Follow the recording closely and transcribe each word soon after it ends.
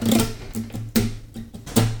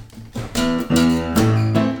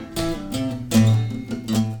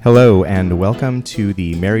Hello, and welcome to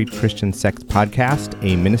the Married Christian Sex Podcast,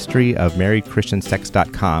 a ministry of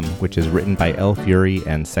marriedchristiansex.com, which is written by Elle Fury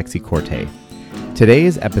and Sexy Corte.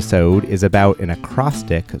 Today's episode is about an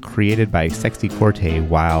acrostic created by Sexy Corte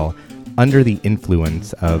while under the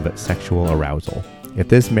influence of sexual arousal. If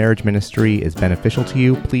this marriage ministry is beneficial to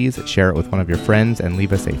you, please share it with one of your friends and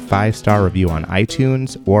leave us a 5-star review on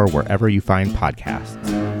iTunes or wherever you find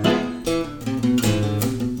podcasts.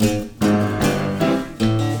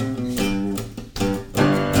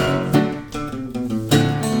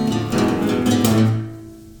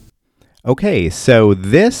 Okay, so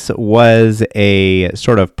this was a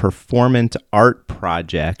sort of performance art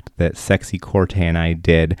project that Sexy Corte and I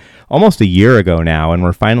did almost a year ago now, and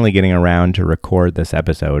we're finally getting around to record this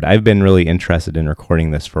episode. I've been really interested in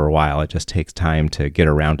recording this for a while. It just takes time to get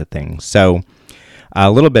around to things. So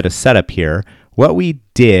a little bit of setup here. What we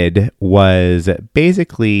did was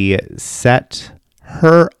basically set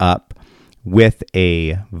her up with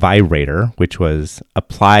a vibrator, which was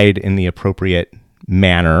applied in the appropriate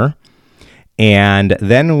manner. And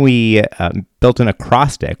then we built an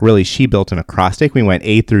acrostic. Really, she built an acrostic. We went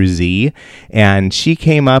A through Z, and she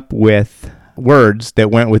came up with words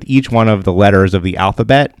that went with each one of the letters of the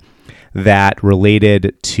alphabet that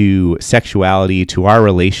related to sexuality, to our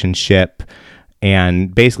relationship,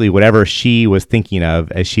 and basically whatever she was thinking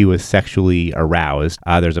of as she was sexually aroused.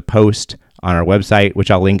 There's a post on our website,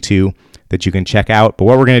 which I'll link to, that you can check out. But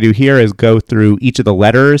what we're going to do here is go through each of the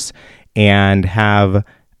letters and have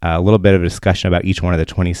a little bit of a discussion about each one of the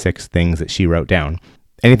 26 things that she wrote down.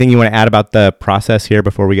 Anything you want to add about the process here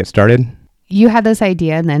before we get started? You had this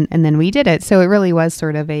idea and then we did it. So it really was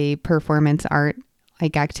sort of a performance art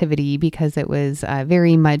like activity because it was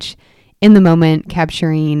very much in the moment,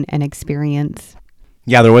 capturing an experience.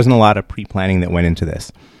 Yeah, there wasn't a lot of pre-planning that went into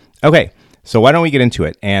this. Okay, so why don't we get into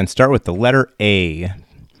it and start with the letter A.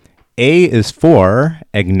 A is for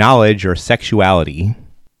acknowledge your sexuality.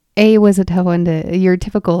 A was a tough one your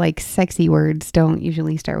typical like sexy words don't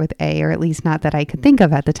usually start with A, or at least not that I could think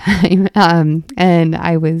of at the time. And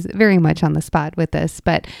I was very much on the spot with this,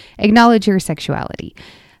 but acknowledge your sexuality.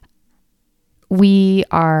 We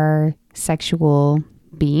are sexual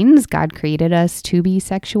beings. God created us to be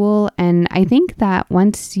sexual. And I think that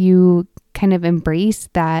once you kind of embrace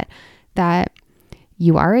that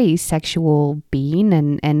you are a sexual being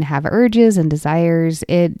and have urges and desires,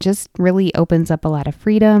 it just really opens up a lot of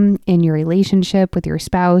freedom in your relationship with your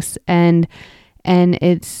spouse. And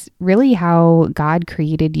it's really how God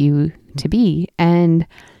created you to be. And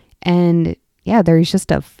yeah, there's just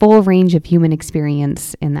a full range of human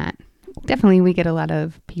experience in that. Definitely we get a lot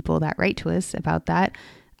of people that write to us about that.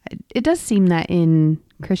 It does seem that in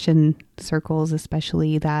Christian circles,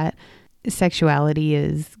 especially, that sexuality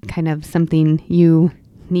is kind of something you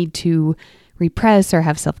need to repress or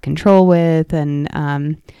have self-control with,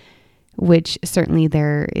 and which certainly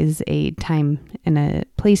there is a time and a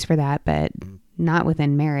place for that, but not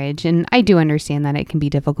within marriage. And I do understand that it can be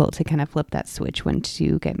difficult to kind of flip that switch once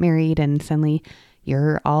you get married and suddenly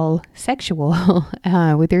you're all sexual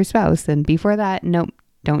with your spouse. And before that, nope,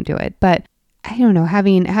 don't do it. But I don't know,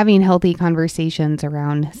 having healthy conversations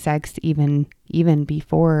around sex even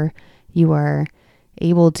before you are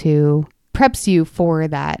able to preps you for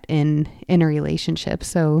that in a relationship.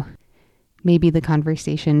 So maybe the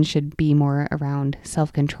conversation should be more around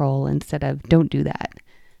self-control instead of don't do that,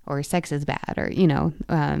 or sex is bad, or,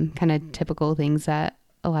 kind of typical things that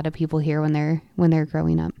a lot of people hear when they're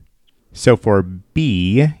growing up. So for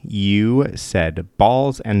B, you said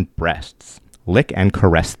balls and breasts. Lick and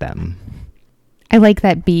caress them. I like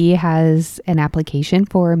that B has an application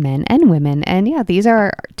for men and women. And yeah, these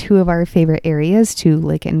are two of our favorite areas to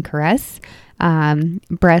lick and caress.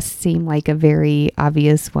 Breasts seem like a very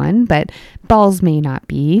obvious one, but balls may not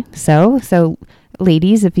be. So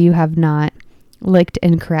ladies, if you have not licked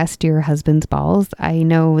and caressed your husband's balls, I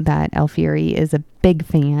know that Elle Fury is a big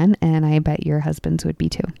fan, and I bet your husbands would be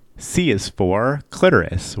too. C is for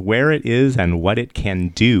clitoris, where it is and what it can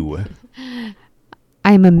do.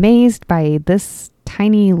 I'm amazed by this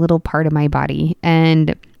tiny little part of my body,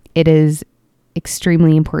 and it is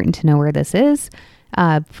extremely important to know where this is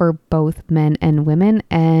for both men and women.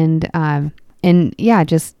 And yeah,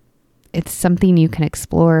 just it's something you can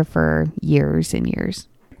explore for years and years.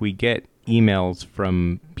 We get emails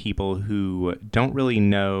from people who don't really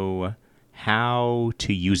know how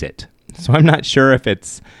to use it. So I'm not sure if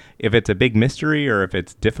it's a big mystery or if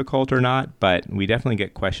it's difficult or not, but we definitely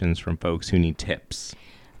get questions from folks who need tips.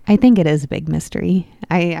 I think it is a big mystery.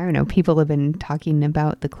 I don't know. People have been talking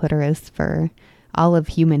about the clitoris for all of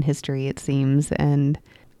human history, it seems, and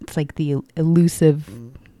it's like the elusive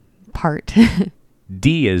part.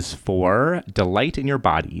 D is for delight in your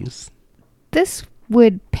bodies. This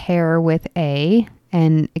would pair with A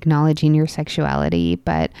and acknowledging your sexuality,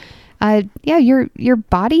 but yeah, your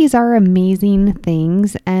bodies are amazing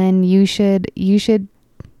things, and you should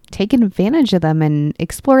take advantage of them and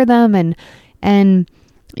explore them, and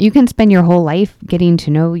you can spend your whole life getting to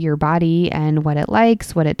know your body and what it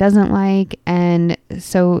likes, what it doesn't like, and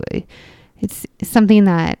so it's something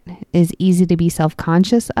that is easy to be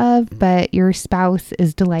self-conscious of, but your spouse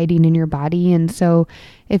is delighting in your body. And so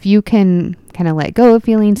if you can kind of let go of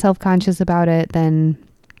feeling self-conscious about it, then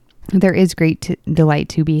there is great delight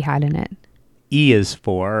to be had in it. E is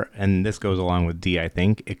for, and this goes along with D, I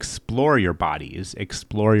think, explore your bodies,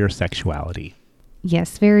 explore your sexuality.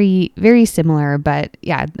 Yes, very, very similar. But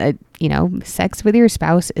yeah, sex with your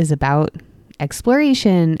spouse is about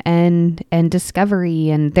exploration and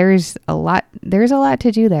discovery, and there's a lot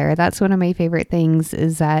to do there. That's one of my favorite things,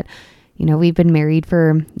 is that we've been married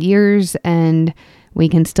for years and we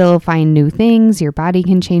can still find new things. Your body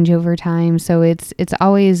can change over time, so it's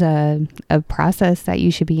always a process that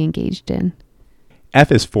you should be engaged in.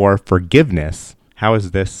 F is for forgiveness. How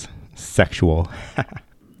is this sexual?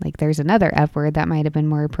 Like, there's another F word that might have been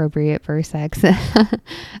more appropriate for sex.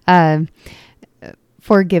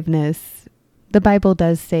 Forgiveness. The Bible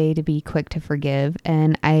does say to be quick to forgive,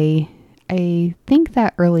 and I think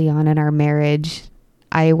that early on in our marriage,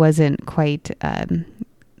 I wasn't quite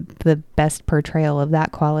the best portrayal of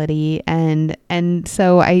that quality, and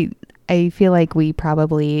so I feel like we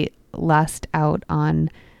probably lost out on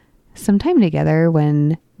some time together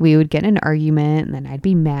when we would get in an argument, and then I'd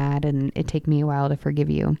be mad, and it'd take me a while to forgive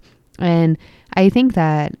you. And I think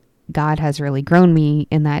that God has really grown me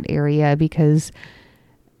in that area, because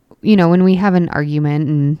when we have an argument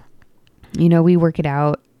and, we work it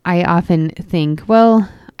out, I often think, well,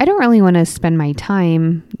 I don't really want to spend my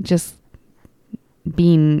time just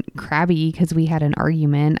being crabby because we had an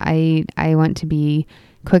argument. I want to be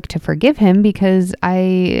quick to forgive him because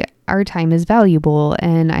our time is valuable,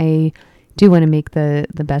 and I do want to make the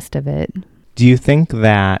best of it. Do you think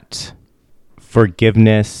that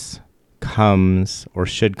forgiveness comes or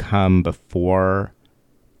should come before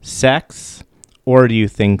sex? Or do you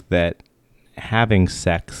think that having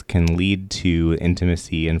sex can lead to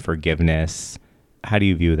intimacy and forgiveness? How do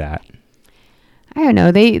you view that? I don't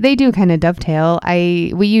know. They do kind of dovetail.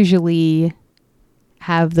 We usually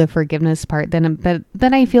have the forgiveness part, but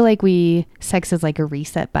then I feel like sex is like a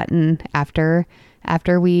reset button after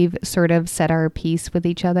we've sort of set our piece with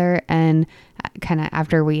each other, and kind of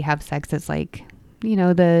after we have sex, it's like,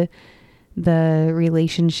 the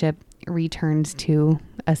relationship returns to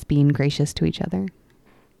us being gracious to each other.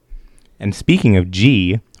 And speaking of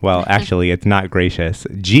G, well, actually, it's not gracious.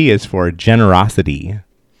 G is for generosity.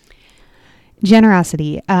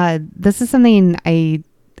 Generosity. This is something I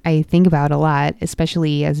think about a lot,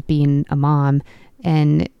 especially as being a mom.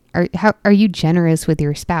 And are you generous with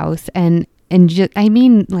your spouse? And I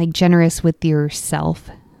mean, like, generous with yourself,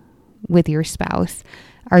 with your spouse.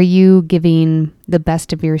 Are you giving the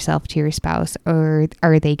best of yourself to your spouse, or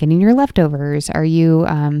are they getting your leftovers? Are you,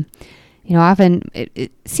 often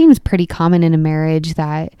it seems pretty common in a marriage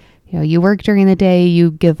that, you work during the day,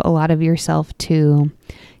 you give a lot of yourself to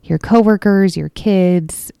your coworkers, your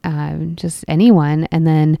kids, just anyone. And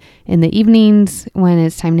then in the evenings, when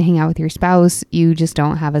it's time to hang out with your spouse, you just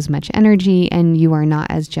don't have as much energy, and you are not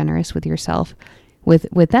as generous with yourself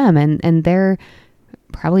with them. And they're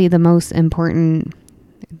probably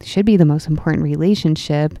should be the most important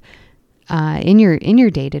relationship in your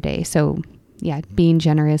day to day. So yeah, being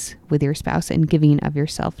generous with your spouse and giving of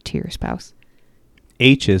yourself to your spouse.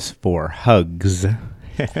 H is for hugs.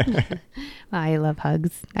 I love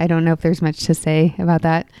hugs. I don't know if there's much to say about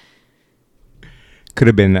that. Could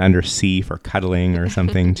have been under C for cuddling or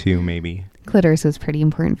something too, maybe. Clitoris was pretty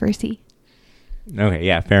important for C. Okay,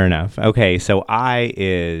 yeah, fair enough. Okay, so I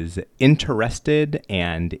is interested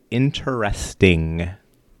and interesting.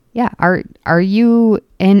 Yeah, are you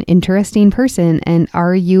an interesting person, and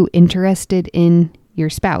are you interested in your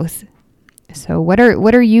spouse? So what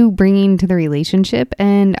are you bringing to the relationship,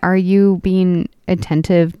 and are you being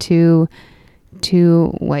attentive to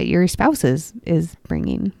what your spouse is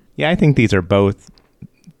bringing? Yeah, I think these are both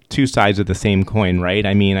two sides of the same coin, right?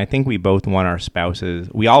 I mean, I think we all want our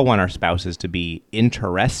spouses to be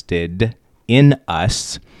interested in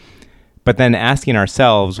us, but then asking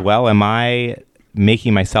ourselves, well, am I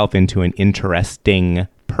making myself into an interesting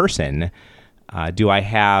person? Do I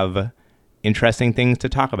have interesting things to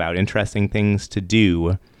talk about, interesting things to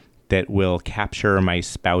do that will capture my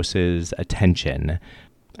spouse's attention?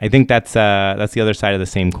 I think that's the other side of the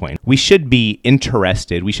same coin. We should be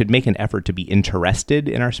interested. We should make an effort to be interested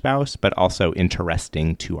in our spouse, but also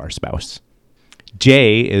interesting to our spouse.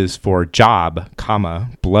 J is for job,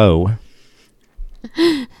 comma, blow.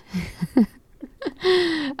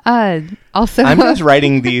 Also, I'm just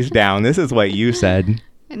writing these down. This is what you said.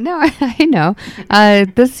 No, I know.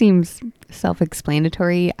 This seems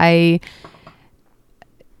self-explanatory.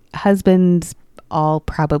 Husbands all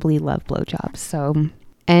probably love blowjobs, so,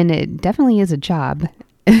 and it definitely is a job.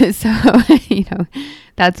 So,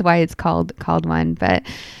 that's why it's called one. But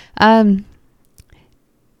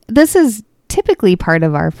this is typically part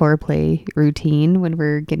of our foreplay routine when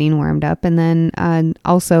we're getting warmed up, and then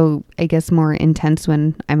also I guess more intense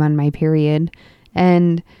when I'm on my period.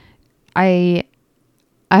 And I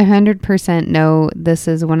 100% know this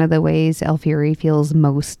is one of the ways Alfieri feels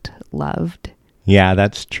most loved. Yeah,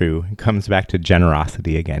 that's true. It comes back to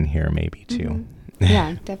generosity again here, maybe too. Mm-hmm.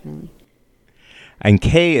 Yeah, definitely. And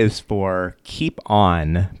K is for keep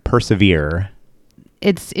on, persevere.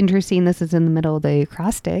 It's interesting. This is in the middle of the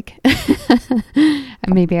acrostic.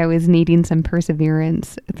 Maybe I was needing some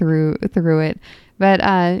perseverance through it. But,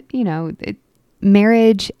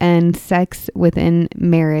 marriage and sex within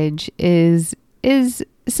marriage is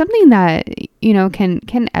something that,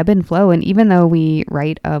 can ebb and flow. And even though we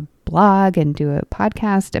write a blog and do a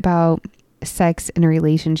podcast about sex in a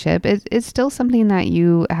relationship, it's still something that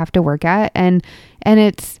you have to work at. And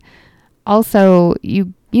it's also,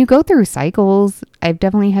 you go through cycles. I've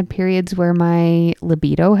definitely had periods where my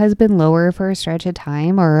libido has been lower for a stretch of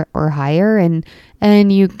time or higher.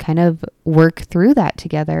 And you kind of work through that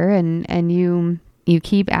together, and you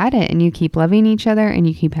keep at it, and you keep loving each other, and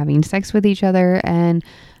you keep having sex with each other. And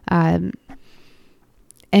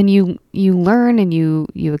you learn, and you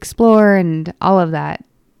explore, and all of that.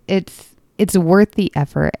 It's worth the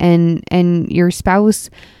effort, and your spouse,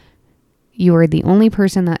 you are the only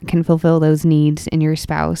person that can fulfill those needs in your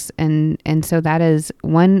spouse. And so that is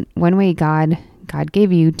one way God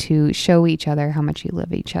gave you to show each other how much you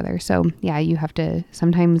love each other. So yeah, you have to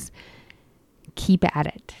sometimes keep at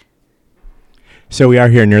it. So we are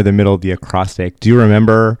here near the middle of the acrostic. Do you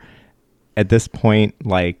remember at this point,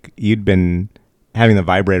 like, you'd been having the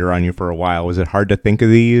vibrator on you for a while? Was it hard to think of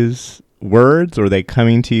these words? Or were they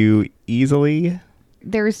coming to you easily?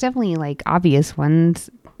 There's definitely like obvious ones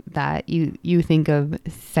that you think of,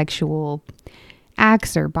 sexual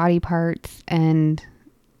acts or body parts, and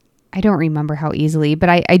I don't remember how easily, but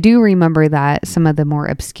I do remember that some of the more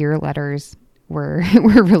obscure letters were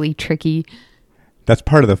really tricky. That's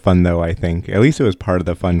part of the fun, though, I think. At least it was part of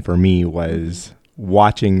the fun for me, was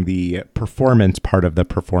watching the performance part of the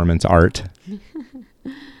performance art.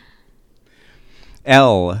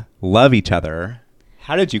 L, love each other.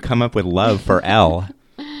 How did you come up with love for L?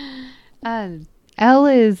 L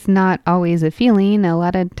is not always a feeling. A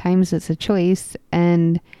lot of times it's a choice.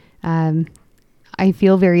 And I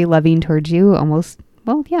feel very loving towards you most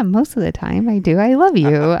of the time I do. I love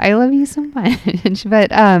you. I love you so much.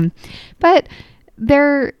 But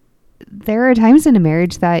there are times in a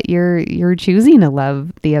marriage that you're choosing to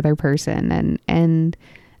love the other person, and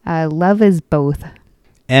love is both.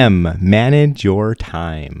 M, manage your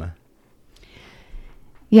time.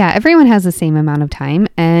 Yeah, everyone has the same amount of time,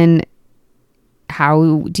 and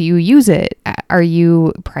how do you use it? Are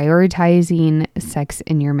you prioritizing sex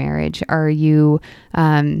in your marriage? Are you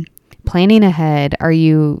planning ahead? Are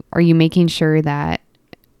you making sure that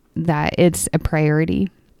it's a priority?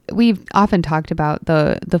 We've often talked about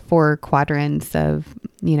the 4 quadrants of,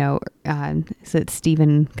 is it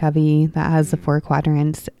Stephen Covey that has the 4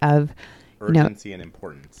 quadrants of urgency and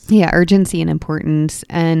importance? Yeah, urgency and importance.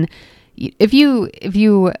 And if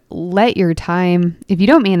you let your time, if you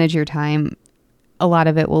don't manage your time, a lot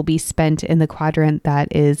of it will be spent in the quadrant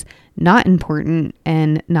that is not important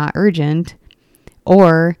and not urgent,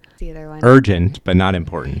 or the other one, urgent but not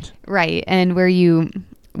important. Right. And where you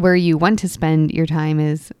want to spend your time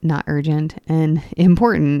is not urgent and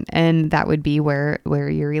important, and that would be where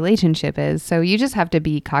your relationship is. So you just have to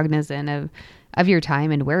be cognizant of your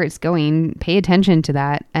time and where it's going. Pay attention to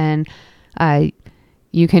that, and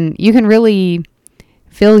you can really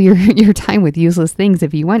fill your time with useless things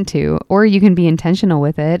if you want to, or you can be intentional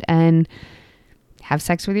with it and have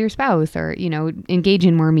sex with your spouse, or engage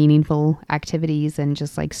in more meaningful activities and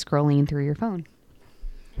just like scrolling through your phone.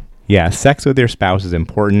 Yeah, sex with your spouse is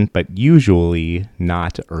important, but usually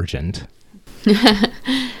not urgent.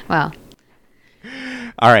 Well.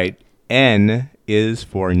 All right. N is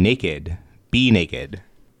for naked. Be naked.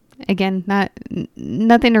 Again,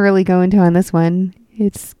 nothing to really go into on this one.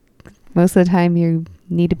 It's most of the time you're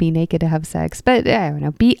need to be naked to have sex, but I don't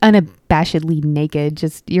know, be unabashedly naked.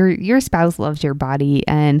 Just your spouse loves your body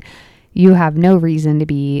and you have no reason to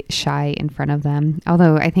be shy in front of them.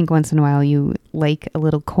 Although I think once in a while you like a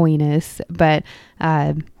little coyness, but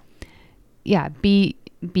yeah, be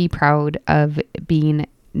proud of being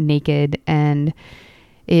naked, and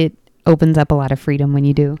it opens up a lot of freedom when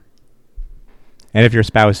you do. And if your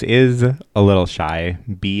spouse is a little shy,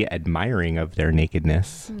 be admiring of their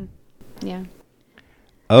nakedness. Yeah.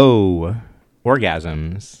 Oh,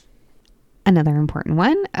 orgasms. Another important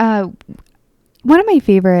one. One of my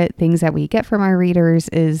favorite things that we get from our readers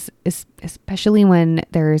is especially when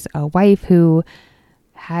there's a wife who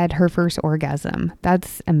had her first orgasm.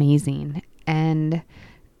 That's amazing. And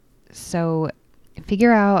so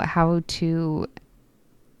figure out how to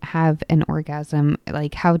have an orgasm,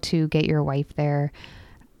 like how to get your wife there.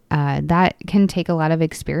 That can take a lot of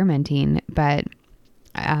experimenting, but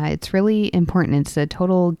it's really important. It's a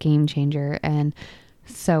total game changer. And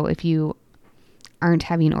so if you aren't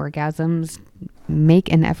having orgasms,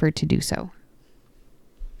 make an effort to do so.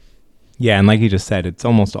 Yeah, and like you just said, it's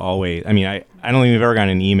almost always, I mean, I don't think we've ever gotten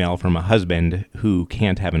an email from a husband who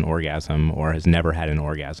can't have an orgasm or has never had an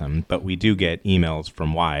orgasm, but we do get emails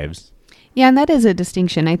from wives. Yeah, and that is a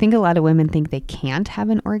distinction. I think a lot of women think they can't have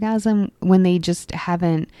an orgasm when they just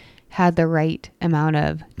haven't had the right amount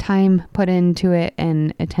of time put into it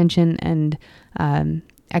and attention and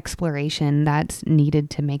exploration that's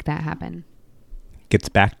needed to make that happen. Gets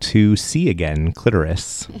back to C again,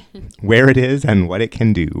 clitoris, where it is and what it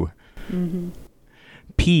can do. Mm-hmm.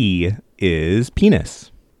 P is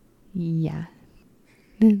penis. Yeah.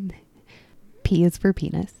 P is for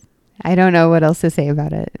penis. I don't know what else to say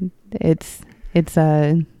about it. It's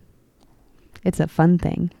a fun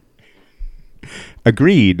thing.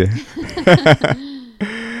 Agreed.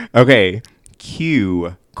 Okay.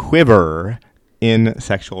 Q, quiver in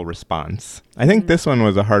sexual response. I think this one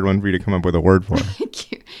was a hard one for you to come up with a word for.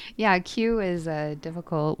 Q. Yeah, Q is a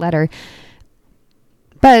difficult letter.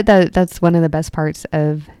 But that's one of the best parts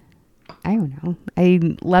of, I don't know. I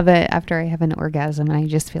love it after I have an orgasm and I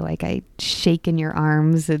just feel like I shake in your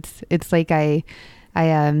arms. It's like I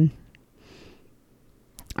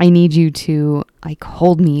need you to like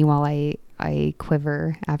hold me while I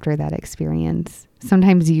quiver after that experience.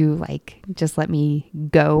 Sometimes you like just let me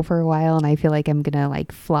go for a while and I feel like I'm gonna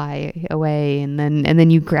like fly away, and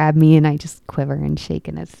then you grab me and I just quiver and shake,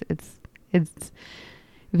 and it's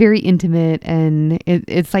very intimate, and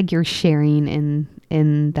it's like you're sharing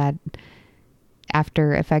in that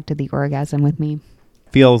after effect of the orgasm with me.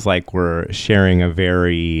 Feels like we're sharing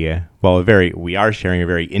we are sharing a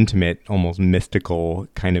very intimate, almost mystical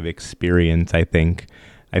kind of experience, I think.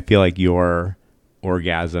 I feel like your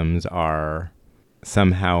orgasms are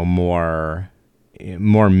somehow more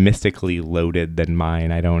mystically loaded than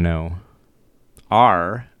mine. I don't know.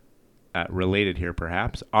 R, related here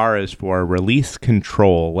perhaps, R is for release,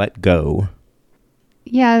 control, let go.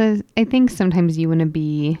 Yeah, I think sometimes you want to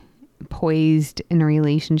be poised in a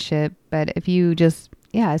relationship, but if you just,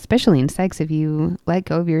 especially in sex, if you let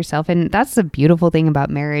go of yourself, and that's the beautiful thing about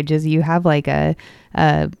marriage is you have like a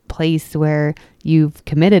place where you've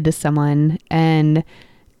committed to someone and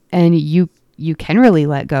you can really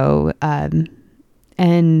let go,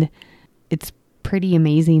 and it's pretty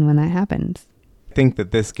amazing when that happens. I think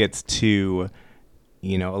that this gets to,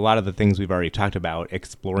 a lot of the things we've already talked about,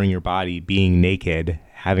 exploring your body, being naked,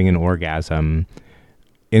 having an orgasm.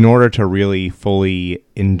 In order to really fully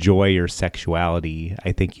enjoy your sexuality,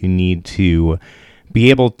 I think you need to be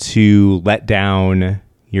able to let down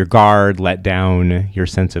your guard, let down your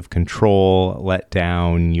sense of control, let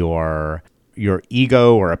down your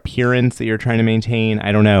ego or appearance that you're trying to maintain.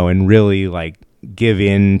 I don't know, and really like give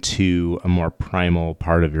in to a more primal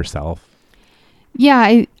part of yourself.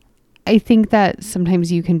 Yeah, I think that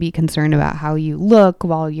sometimes you can be concerned about how you look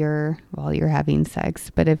while you're having sex,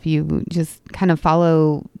 but if you just kind of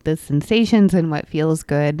follow the sensations and what feels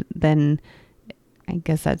good, then I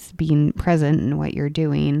guess that's being present in what you're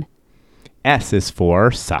doing. S is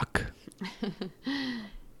for suck.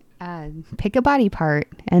 Pick a body part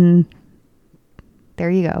and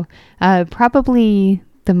there you go. Probably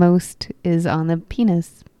the most is on the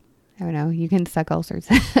penis. I don't know. You can suck all sorts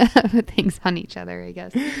of things on each other, I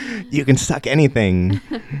guess. You can suck anything.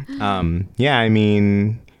 Yeah, I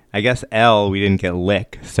mean, I guess L, we didn't get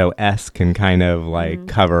lick. So S can kind of like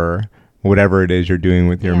cover whatever it is you're doing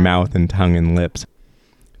with your mouth and tongue and lips.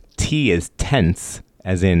 T is tense,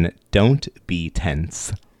 as in don't be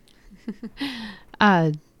tense.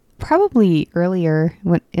 Probably earlier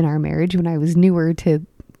in our marriage when I was newer to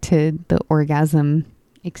the orgasm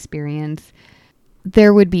experience,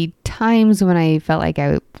 there would be times when I felt like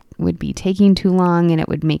I would be taking too long, and it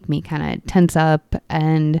would make me kind of tense up,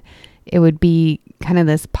 and it would be kind of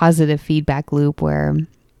this positive feedback loop where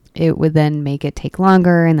it would then make it take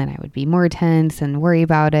longer, and then I would be more tense and worry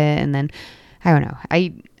about it. And then I don't know,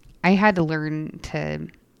 I had to learn to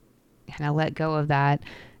kind of let go of that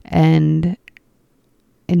and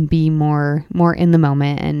be more in the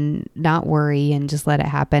moment and not worry and just let it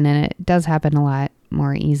happen. And it does happen a lot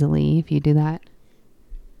more easily if you do that.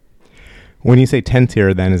 When you say tense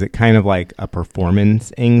here, then, is it kind of like a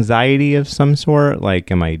performance anxiety of some sort? Like,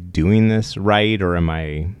 am I doing this right, or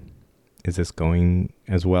is this going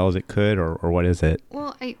as well as it could, or what is it?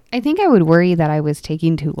 Well, I think I would worry that I was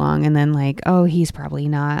taking too long, and then like, oh, he's probably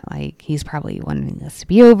not, like, he's probably wanting this to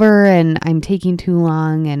be over, and I'm taking too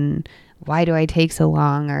long, and why do I take so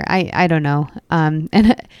long? Or I don't know.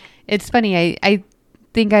 And it's funny. I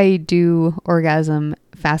think I do orgasm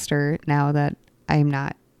faster now that I'm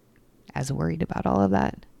not as worried about all of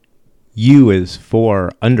that. U is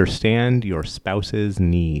for understand your spouse's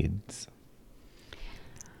needs.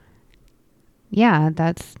 Yeah,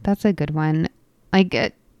 that's a good one.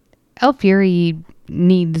 Like, El Fury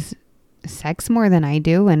needs sex more than I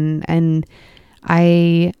do, and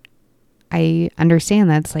I understand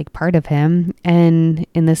that's like part of him. And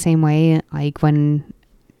in the same way, like when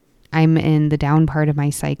I'm in the down part of my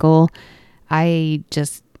cycle, I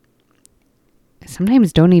just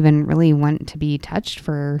sometimes don't even really want to be touched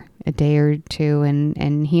for a day or two,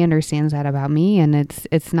 and he understands that about me, and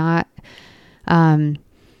it's not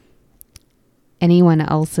anyone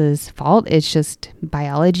else's fault. It's just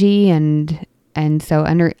biology, and so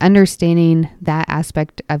understanding that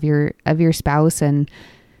aspect of your spouse, and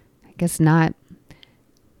I guess not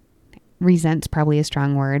resent's probably a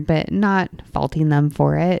strong word, but not faulting them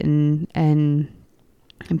for it, and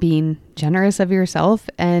being generous of yourself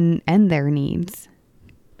and their needs.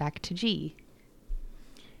 Back to G.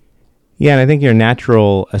 Yeah, and I think your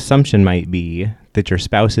natural assumption might be that your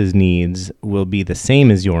spouse's needs will be the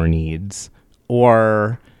same as your needs,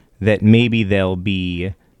 or that maybe they'll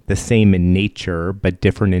be the same in nature but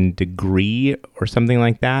different in degree or something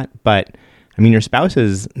like that. But I mean, your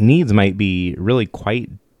spouse's needs might be really quite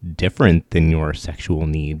different than your sexual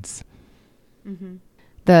needs. Mm-hmm.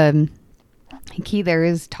 The key there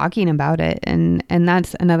is talking about it, and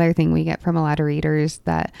that's another thing we get from a lot of readers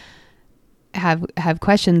that have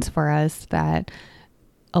questions for us, that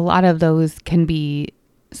a lot of those can be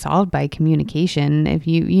solved by communication. If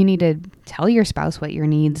you need to tell your spouse what your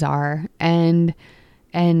needs are, and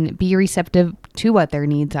be receptive to what their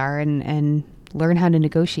needs are, and learn how to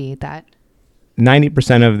negotiate that.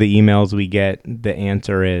 90% of the emails we get, the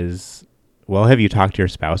answer is, well, have you talked to your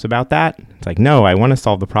spouse about that? It's like, no, I want to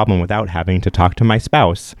solve the problem without having to talk to my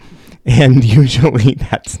spouse. And usually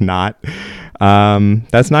that's not going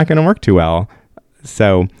to work too well.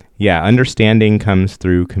 So yeah, understanding comes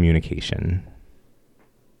through communication.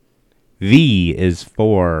 V is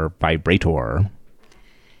for vibrator.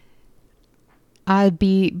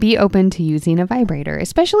 Be open to using a vibrator,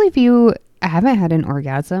 especially if you haven't had an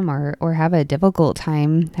orgasm or have a difficult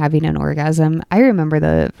time having an orgasm. I remember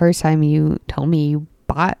the first time you told me you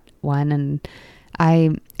bought one, and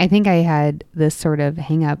I think I had this sort of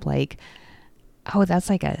hang up like, oh, that's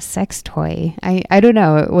like a sex toy. I don't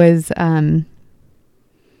know. It was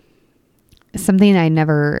something I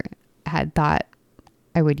never had thought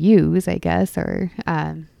I would use, I guess, or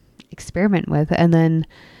experiment with. And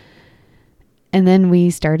then we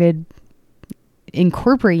started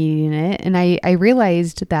incorporating it, and I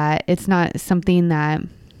realized that it's not something that,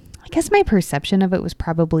 I guess my perception of it was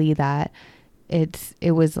probably that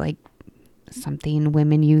it was like something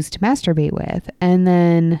women use to masturbate with. And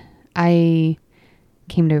then I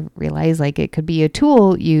came to realize like it could be a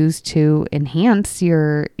tool used to enhance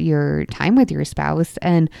your time with your spouse.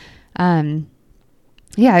 And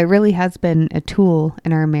yeah, it really has been a tool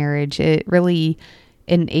in our marriage. It really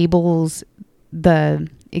enables the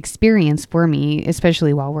experience for me,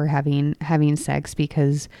 especially while we're having sex,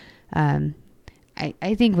 because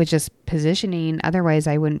I think with just positioning, otherwise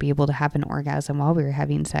I wouldn't be able to have an orgasm while we were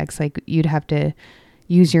having sex. Like, you'd have to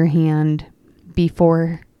use your hand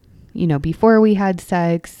before we had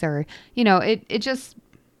sex, or it just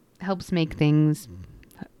helps make things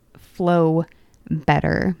flow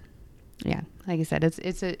better. Yeah, like I said,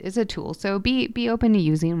 it's a tool. So be open to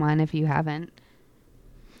using one if you haven't.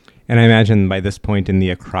 And I imagine by this point in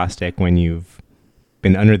the acrostic, when you've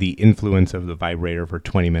been under the influence of the vibrator for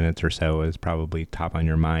 20 minutes or so, is probably top on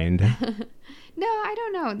your mind. No, I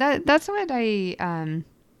don't know. That's what I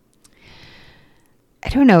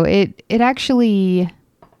don't know. It actually,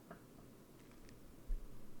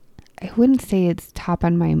 I wouldn't say it's top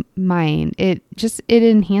on my mind. It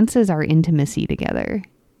enhances our intimacy together.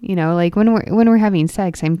 You know, like when we're having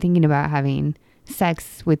sex, I'm thinking about having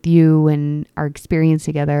sex with you and our experience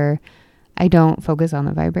together. I don't focus on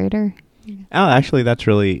the vibrator. Oh, actually, that's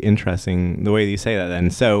really interesting the way you say that then.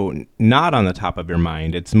 So not on the top of your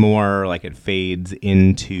mind. It's more like it fades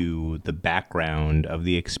into the background of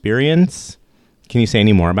the experience. Can you say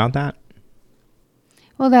any more about that?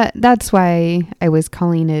 Well, that's why I was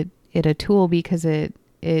calling it a tool, because it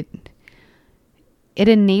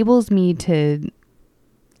enables me to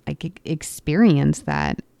like experience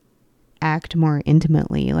that act more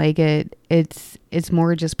intimately. Like it's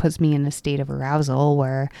more just puts me in a state of arousal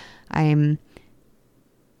where I'm,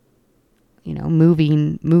 you know,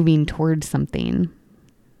 moving towards something.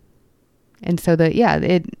 And so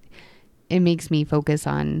it makes me focus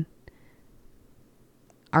on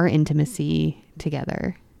our intimacy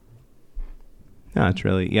together. No, that's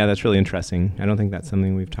really interesting. I don't think that's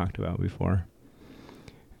something we've talked about before.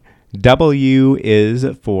 W is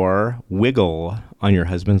for wiggle on your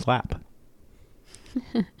husband's lap.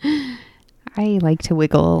 I like to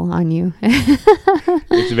wiggle on you.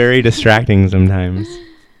 It's very distracting sometimes,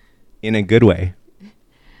 in a good way.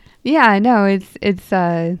 Yeah, no, it's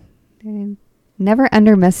never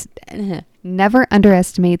underestimate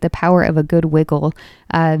the power of a good wiggle.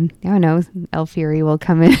 I don't know, El Fury will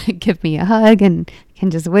come and give me a hug and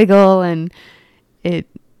can just wiggle, and it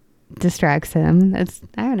distracts him. I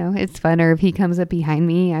don't know, it's fun. Or if he comes up behind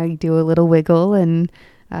me, I do a little wiggle and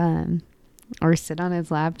or sit on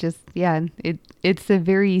his lap. It's a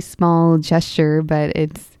very small gesture, but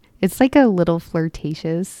it's like a little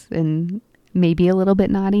flirtatious and maybe a little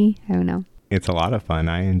bit naughty. I don't know. It's a lot of fun.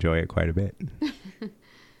 I enjoy it quite a bit.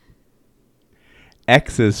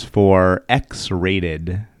 X is for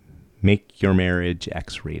X-rated. Make your marriage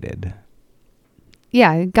X-rated.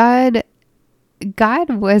 Yeah, God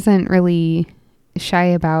wasn't really shy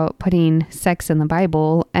about putting sex in the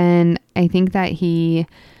Bible, and I think that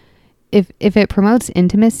if it promotes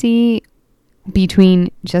intimacy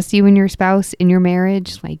between just you and your spouse in your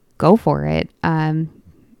marriage, like, go for it.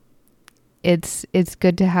 It's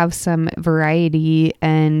good to have some variety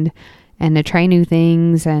and to try new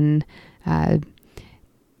things, and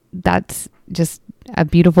that's just a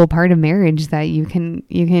beautiful part of marriage, that you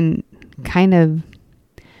can kind of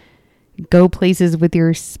go places with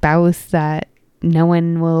your spouse that no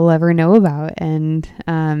one will ever know about, and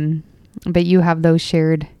but you have those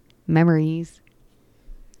shared memories.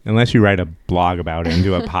 Unless you write a blog about it and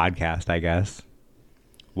do a podcast, I guess.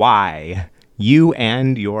 Why? You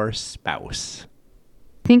and your spouse.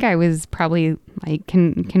 I think I was probably like,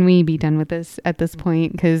 can we be done with this at this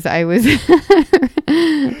point? Because I was...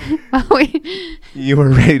 You were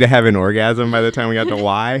ready to have an orgasm by the time we got to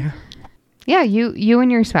why? Yeah, you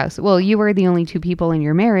and your spouse. Well, you were the only two people in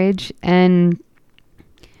your marriage, and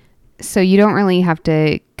so you don't really have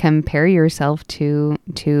to compare yourself to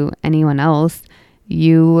anyone else.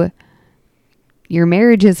 Your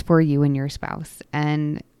marriage is for you and your spouse,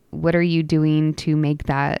 and what are you doing to make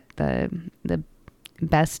that the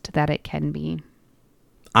best that it can be?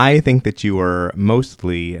 I think that you were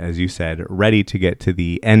mostly, as you said, ready to get to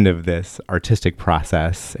the end of this artistic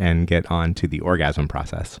process and get on to the orgasm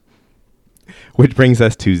process. Which brings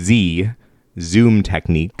us to Z, Zoom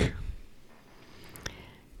technique.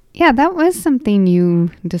 Yeah, that was something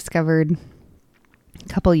you discovered a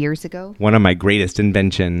couple years ago. One of my greatest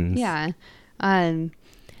inventions. Yeah. Why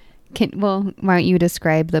don't you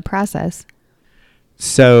describe the process?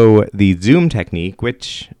 So the Zoom technique,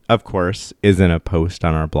 which of course isn't a post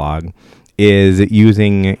on our blog, is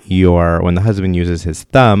using when the husband uses his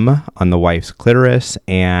thumb on the wife's clitoris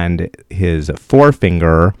and his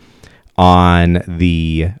forefinger on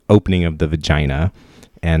the opening of the vagina,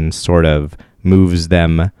 and sort of moves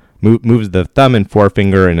the thumb and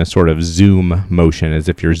forefinger in a sort of zoom motion, as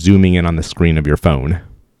if you're zooming in on the screen of your phone.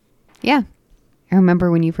 Yeah. I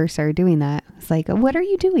remember when you first started doing that. It's like, what are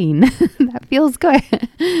you doing? That feels good.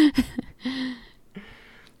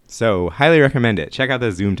 So, highly recommend it. Check out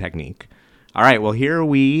the Zoom technique. All right, well, here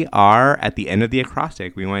we are at the end of the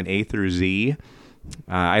acrostic. We went A through Z.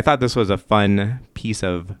 I thought this was a fun piece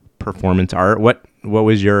of performance art. What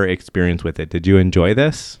was your experience with it? Did you enjoy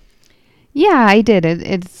this? Yeah, I did.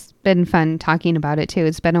 It's been fun talking about it too.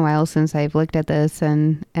 It's been a while since I've looked at this,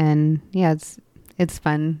 and yeah, it's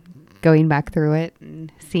fun going back through it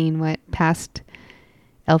and seeing what past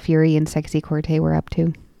El Fury and Sexy Corte were up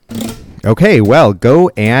to. Okay, well, go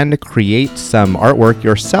and create some artwork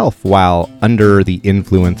yourself while under the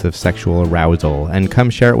influence of sexual arousal, and come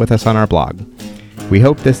share it with us on our blog. We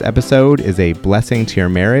hope this episode is a blessing to your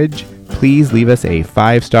marriage. please leave us a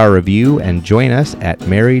 5-star review and join us at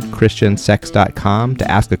marriedchristiansex.com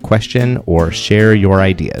to ask a question or share your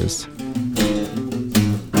ideas.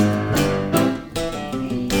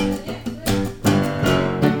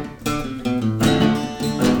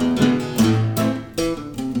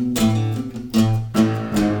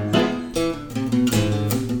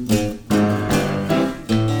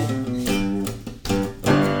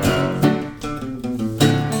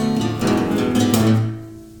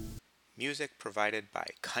 Music provided by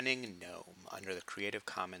Cunning Gnome under the Creative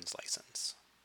Commons license.